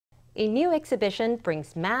A new exhibition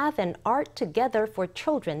brings math and art together for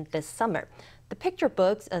children this summer. The picture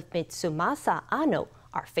books of Mitsumasa Anno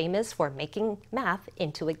are famous for making math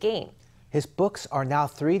into a game. His books are now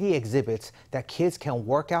 3D exhibits that kids can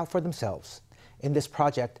work out for themselves. In this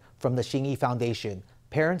project from the Hsin Yi Foundation,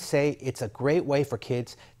 parents say it's a great way for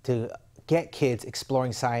kids to get kids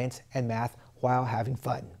exploring science and math while having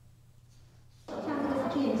fun.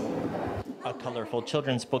 A colorful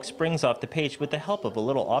children's book springs off the page with the help of a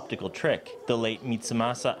little optical trick. The late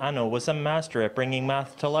Mitsumasa Anno was a master at bringing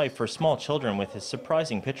math to life for small children with his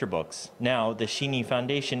surprising picture books. Now, the Hsin Yi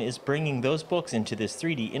Foundation is bringing those books into this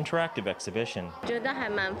 3D interactive exhibition.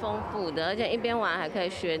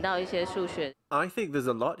 I think there's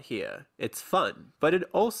a lot here. It's fun, but it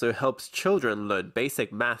also helps children learn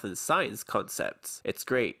basic math and science concepts. It's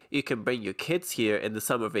great. You can bring your kids here in the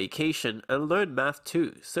summer vacation and learn math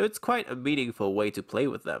too, so it's quite a meaningful way to play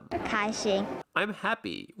with them. I'm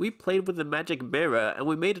happy. We played with the magic mirror and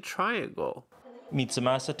we made a triangle.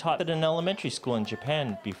 Mitsumasa taught at an elementary school in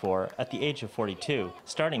Japan before, at the age of 42,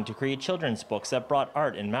 starting to create children's books that brought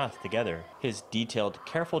art and math together. His detailed,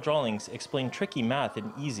 careful drawings explain tricky math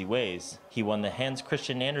in easy ways. He won the Hans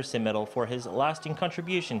Christian Andersen Medal for his lasting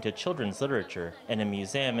contribution to children's literature, and a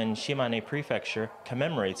museum in Shimane Prefecture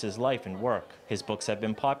commemorates his life and work. His books have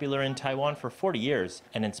been popular in Taiwan for 40 years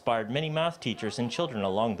and inspired many math teachers and children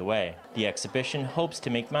along the way. The exhibition hopes to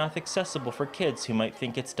make math accessible for kids who might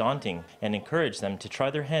think it's daunting and encourage them to try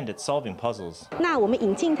their hand at solving puzzles.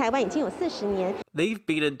 They've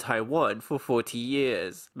been in Taiwan for 40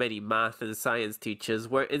 years. Many math and science teachers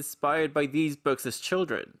were inspired by these books as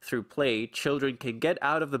children. Through play, children can get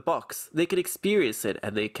out of the box, they can experience it,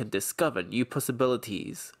 and they can discover new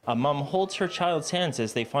possibilities. A mom holds her child's hands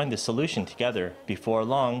as they find the solution together. Before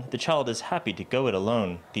long, the child is happy to go it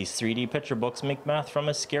alone. These 3D picture books make math from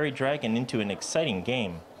a scary dragon into an exciting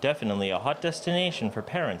game. Definitely a hot destination for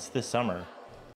parents this summer.